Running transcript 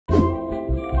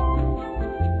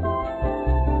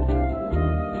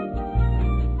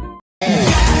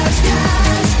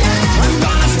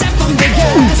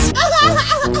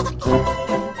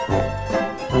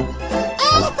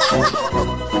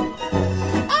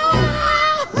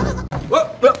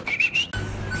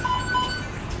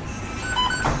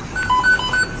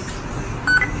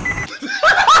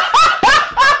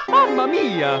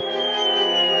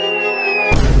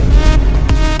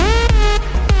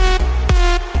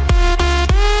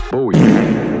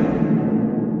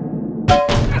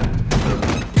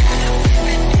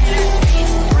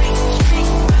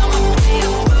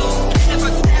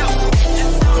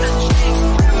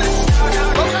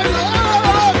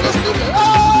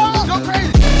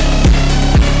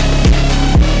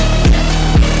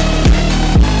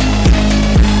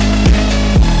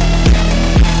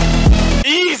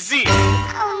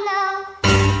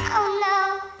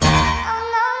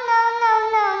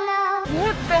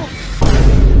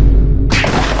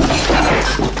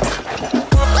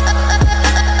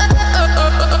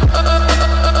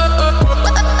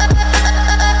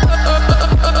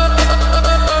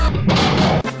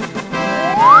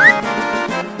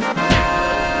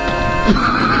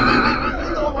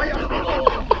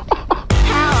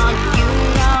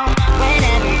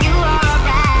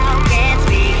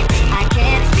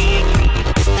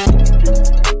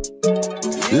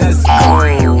Let's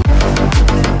go.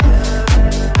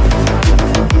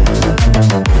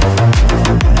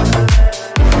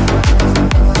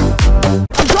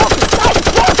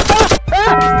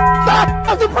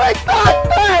 Stop the brake!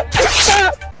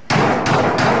 Stop!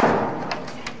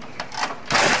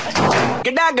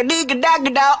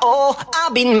 Gada, oh,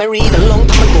 I've been married a long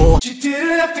time ago. You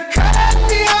didn't have to cut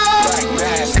me off.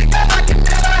 I could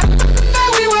never know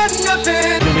we were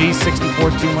nothing. Release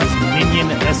 64 2 months Minion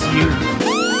SU.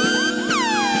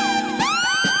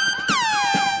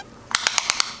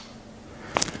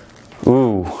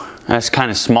 Ooh, that's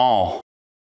kind of small.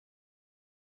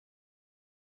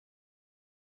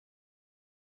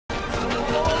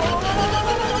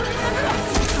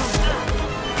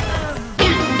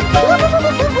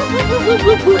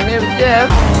 My name's Jeff.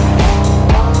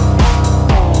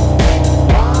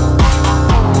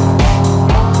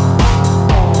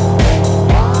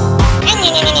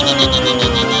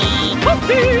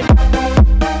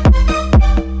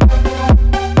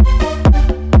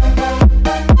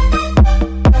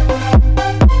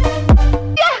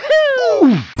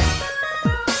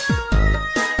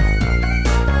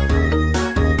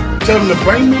 Tell them to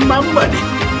bring me my money.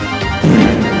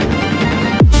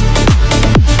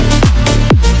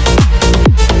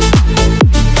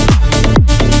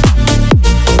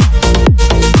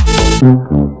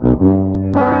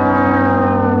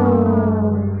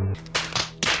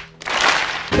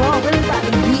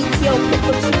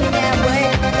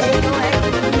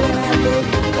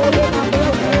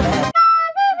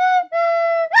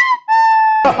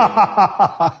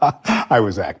 I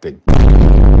was acting.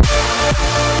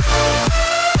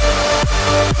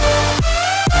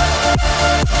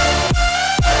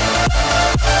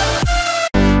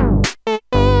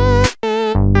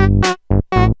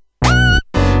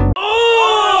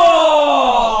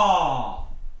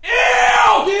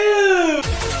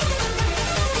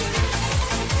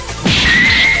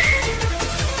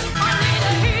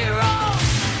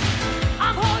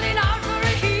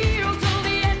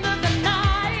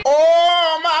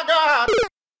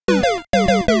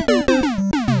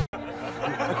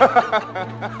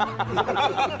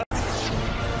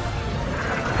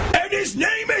 And his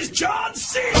name is John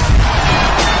C.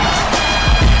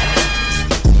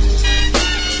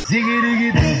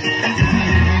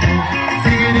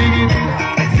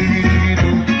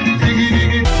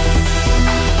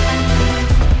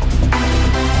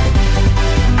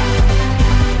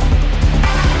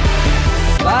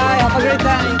 Bye, have a great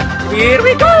time. Here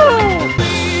we go!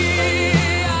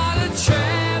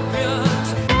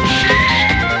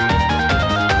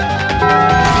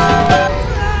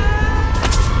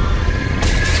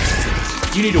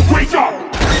 You need to wake up!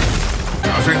 打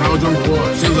开好中国，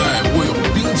现在我有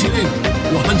冰淇淋，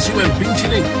我很喜欢冰淇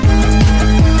淋。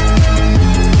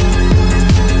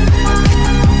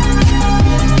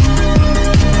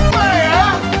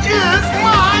Where is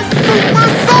my super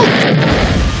suit?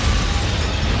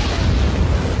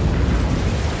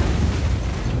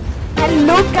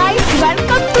 Hello guys,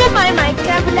 welcome to my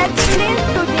Minecraft Let's Play.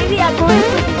 Today we are going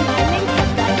to be mining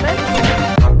some diamonds.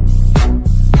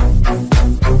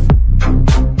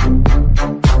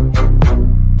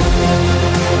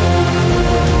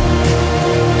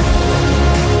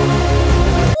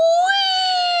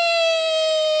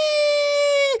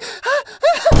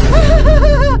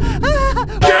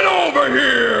 Get over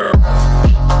here!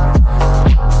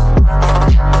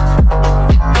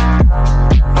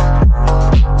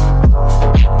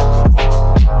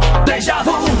 Deja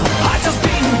vu, I just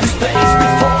been to this place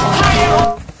before.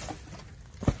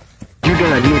 You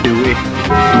gotta know the way.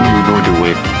 Do you know the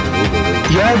way?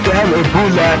 You have to have a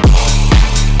bullet.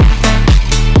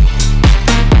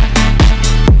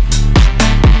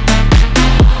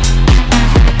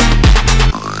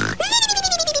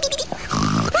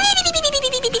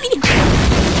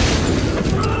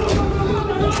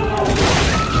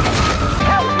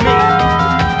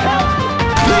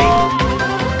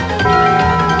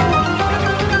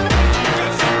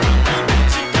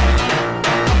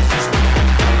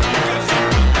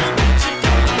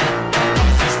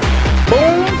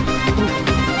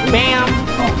 Bam!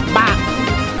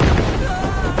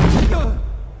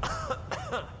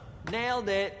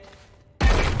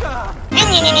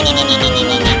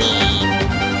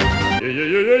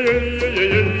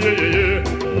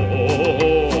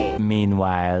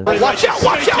 Watch out,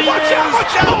 watch out, watch out,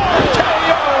 watch out!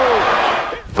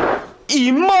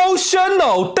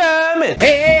 Emotional, damn it!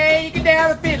 Hey, you get down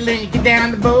the fiddle and you get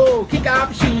down the bow. Kick off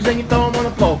your shoes and you throw them on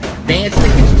the floor. Dance in the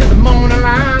kitchen till the morning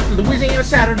line, to Louisiana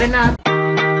Saturday night.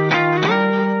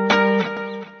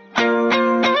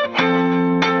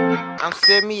 I'm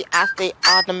semi, I stay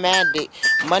automatic.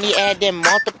 Money add then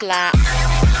multiply.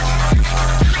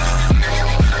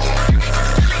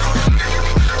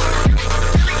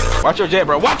 Watch your jet,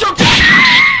 bro. Watch your jet!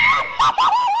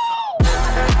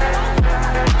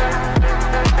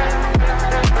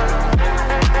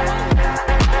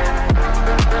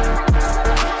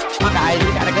 Guys,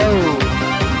 we gotta go.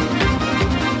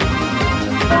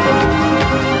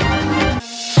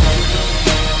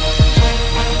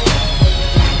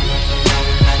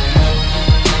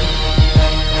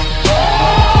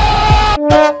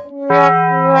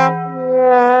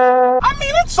 I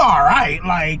mean, it's alright,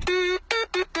 like.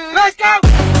 Let's go!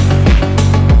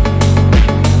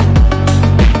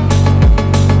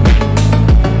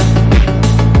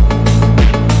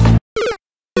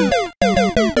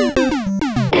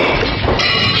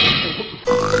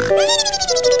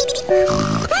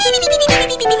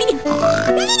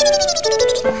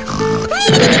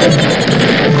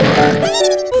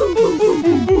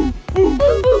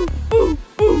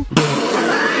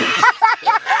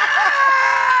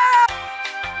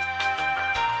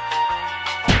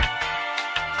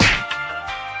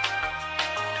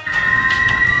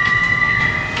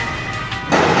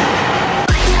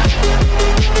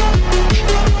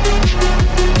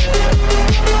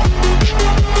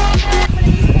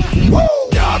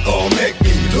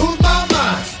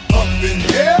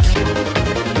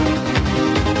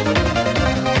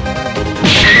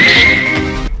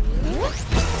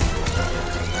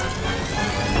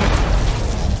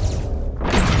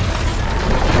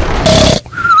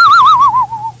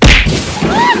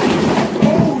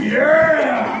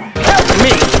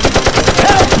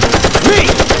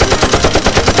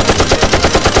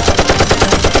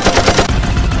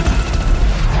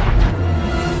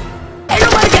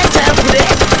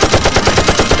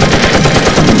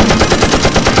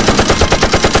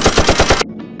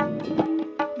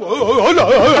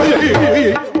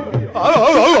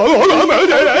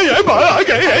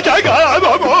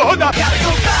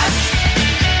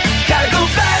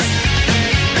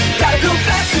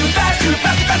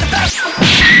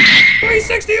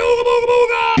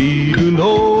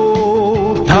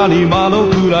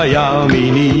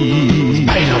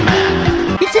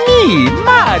 It's me,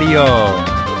 Mario!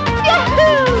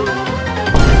 Yahoo!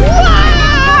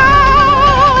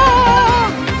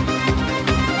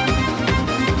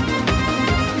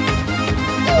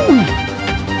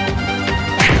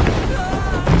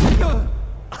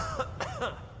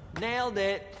 Nailed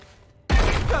it!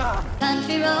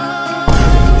 Country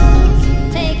roads,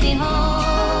 take me home.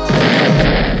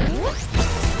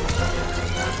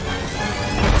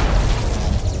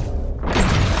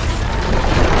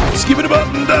 Skip it up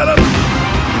and down.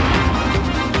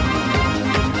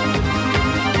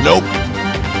 Nope.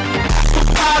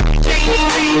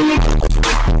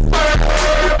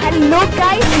 Hello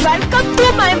guys, welcome to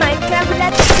my Minecraft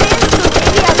Let's Play. Today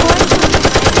we are going to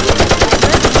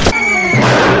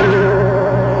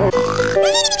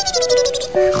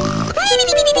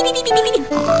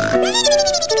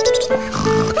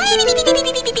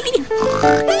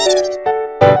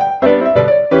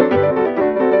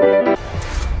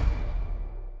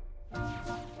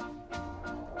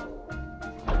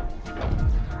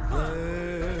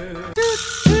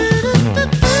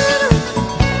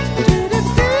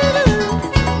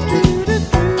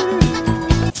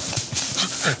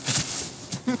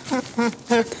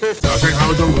打开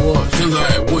哈中国，现在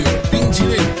我有冰淇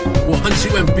淋，我很喜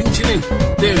欢冰淇淋，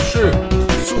但是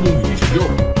速度与激情肉，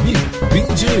你冰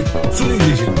淇淋，速度与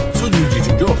激情，速度与激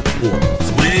情肉，我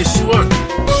最喜欢。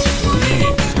所以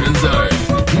现在是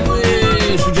因为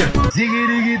时间。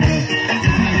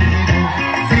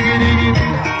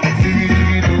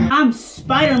I'm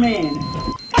Spider-Man!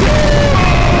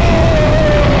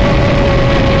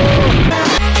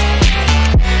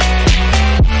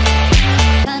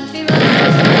 Country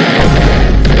roads,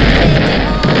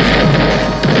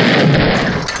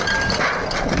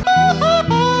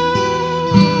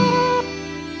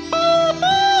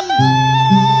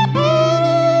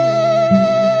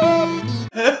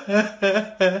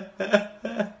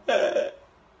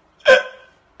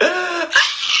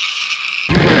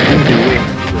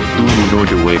 know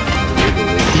the way.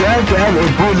 You have to have a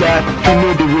Ebola to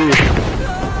know the way.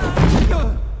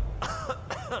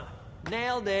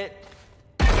 Nailed it.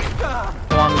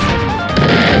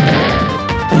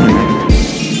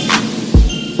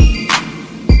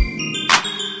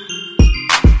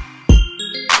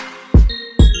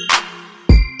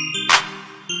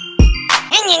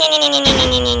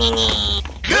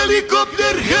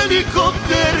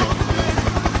 helikopter.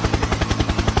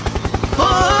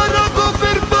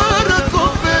 Parakofer,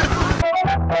 parakofer.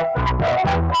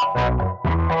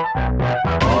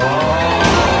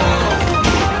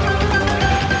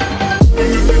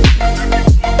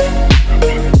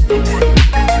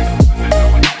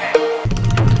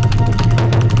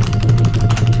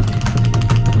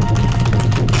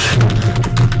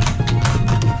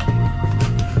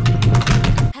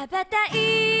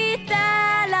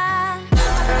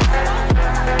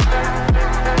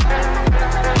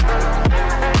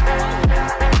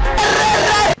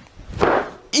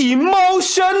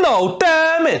 Emotional,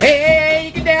 damn it! Hey,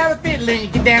 you get down the fiddle and you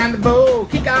get down the bow.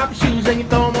 Kick off your shoes and you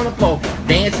throw them on the floor.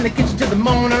 Dance in the kitchen till the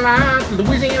morning light, till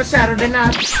Louisiana Saturday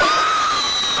night.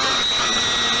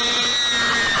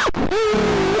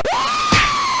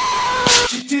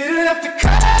 She didn't have to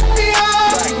cut me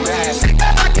off.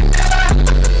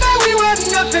 We were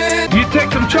nothing. You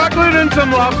take some chocolate and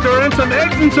some lobster and some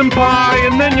eggs and some pie,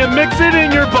 and then you mix it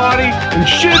in your body and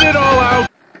shit it all out.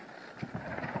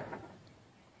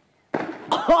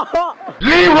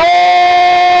 Leroy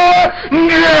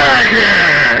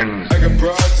Dragon! I got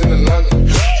broads in Atlanta.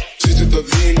 She's at the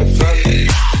lean in the family.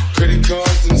 Credit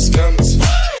cards and scams.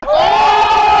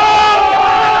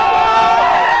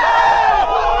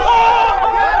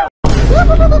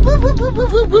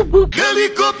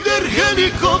 Helikopter,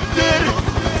 helikopter.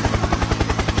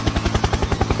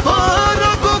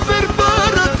 Parakofer,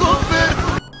 parakofer.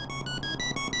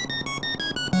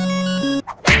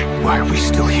 Why are we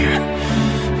still here?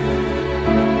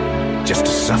 Just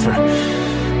to suffer?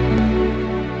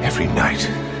 Every night,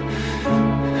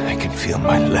 I can feel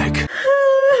my leg.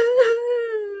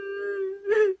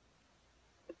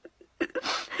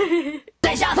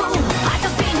 Deja vu, I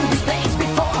just been in this place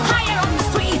before. Higher on the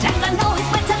street and I know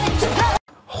it's my time to go.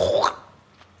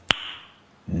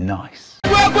 Nice.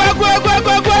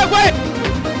 Wait!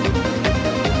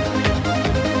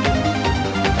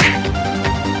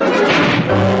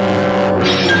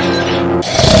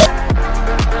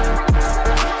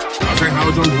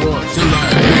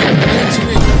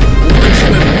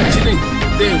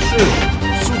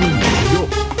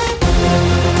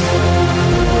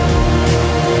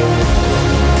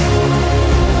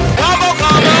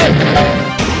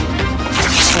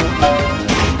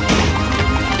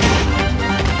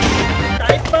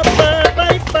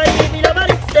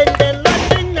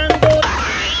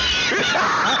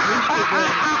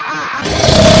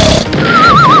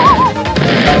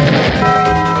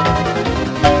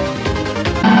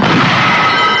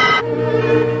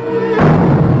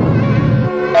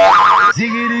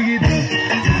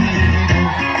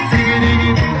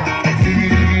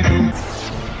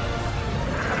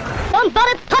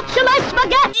 Somebody touch my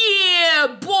spaghetti! Yeah,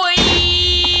 boy!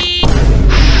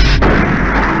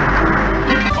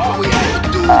 All we had to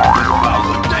do was follow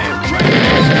the damn train.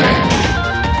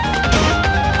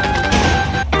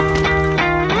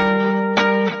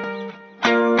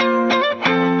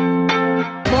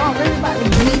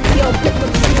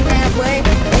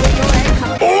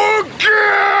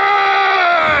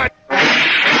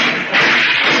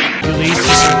 Release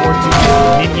to support to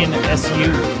Minion SU.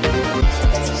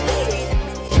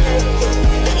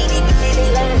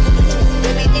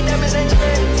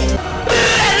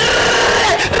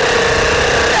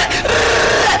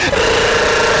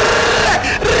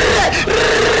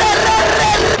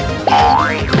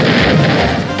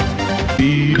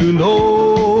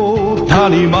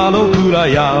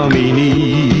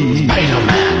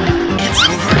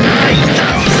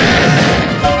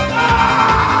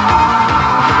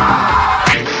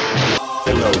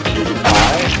 Hello, cutie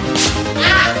pie.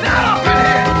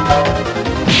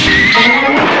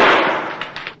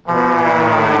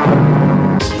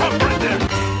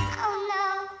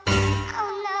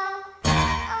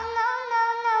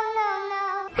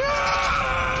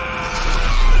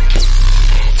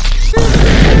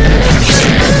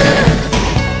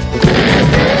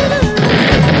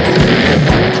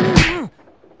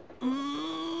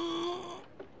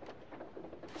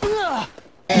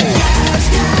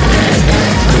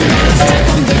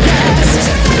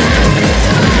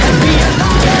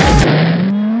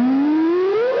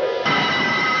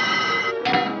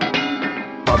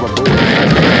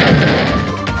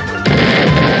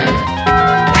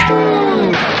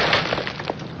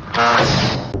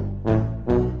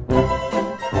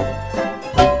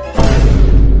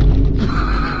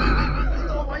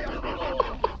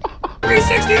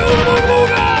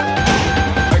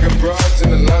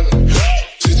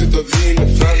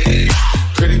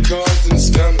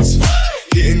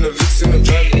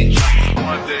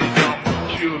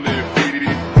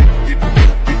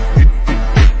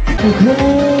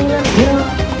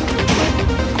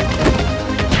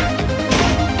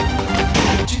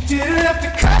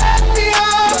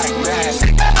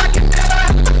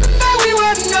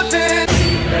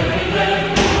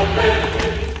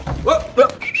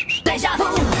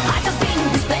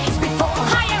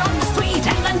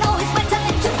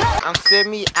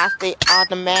 I stay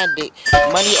automatic.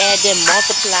 Money add then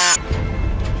multiply.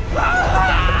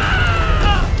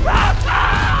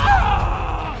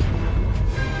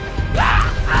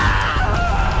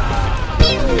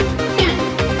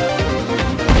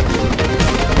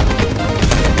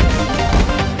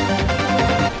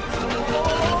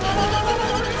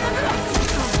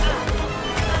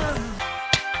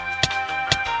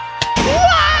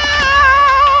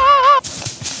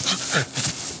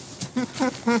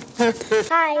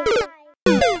 Hi.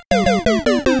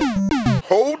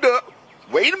 Hold up.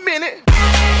 Wait a minute.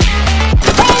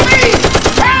 Police!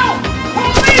 Help!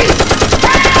 Police!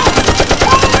 Help!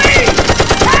 Police!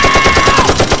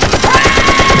 Help!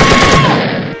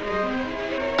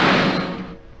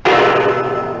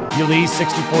 Yuli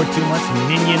 64 2 months.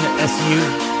 Minion SU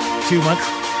 2 months.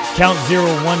 Count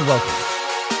 01 welcome.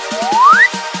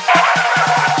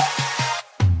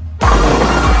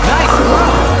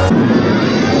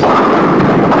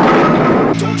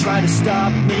 Don't try to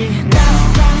stop me now.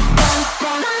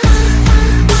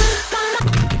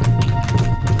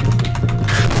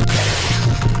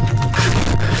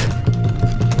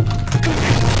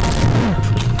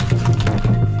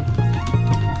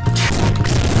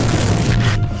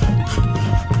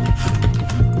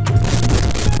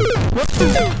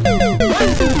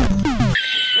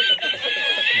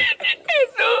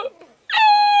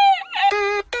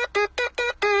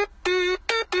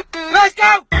 Let's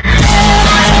go!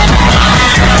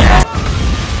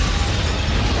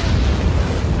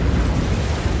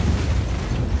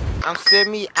 I'm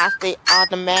semi, I stay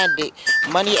automatic.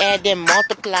 Money add then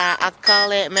multiply. I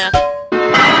call it math.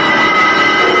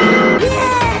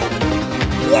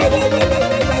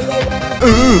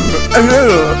 Ooh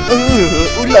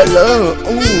la la,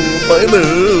 baby.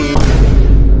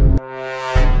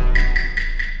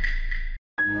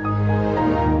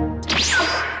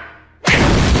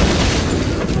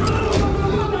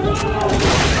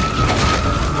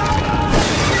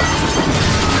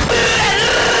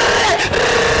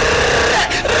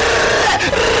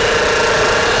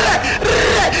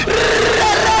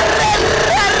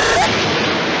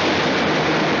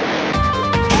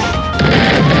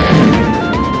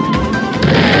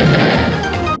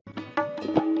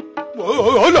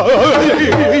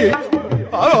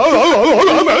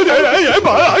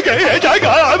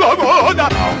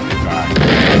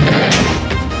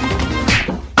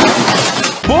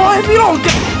 Boy, if you don't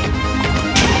get...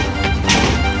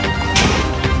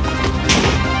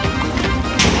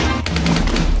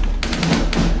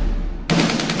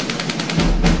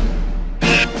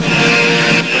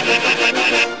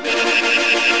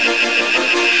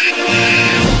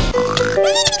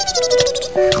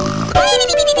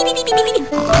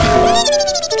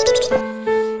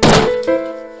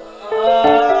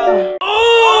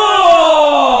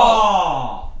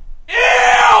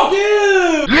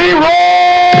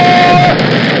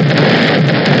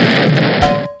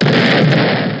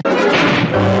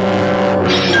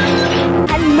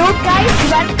 Hello guys,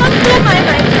 welcome to my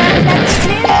Minecraft Let's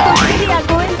Play. Today we are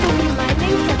going to be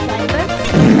mining some diamonds.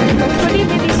 Hopefully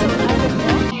maybe some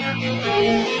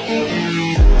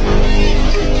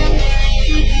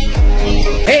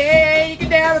Hey, get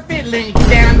down the fiddle and get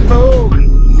down the bow.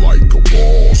 Like a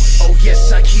boss. Oh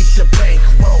yes, I keep the bank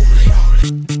rolling.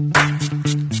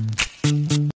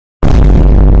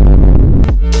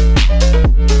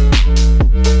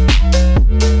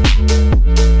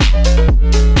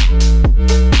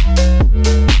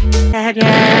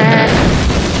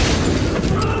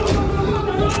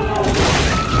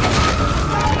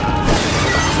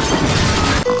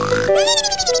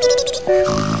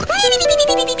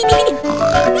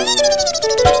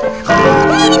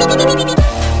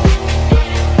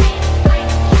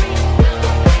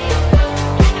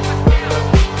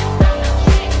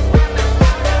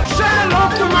 Say hello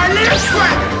to my little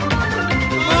friend.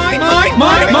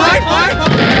 Mine.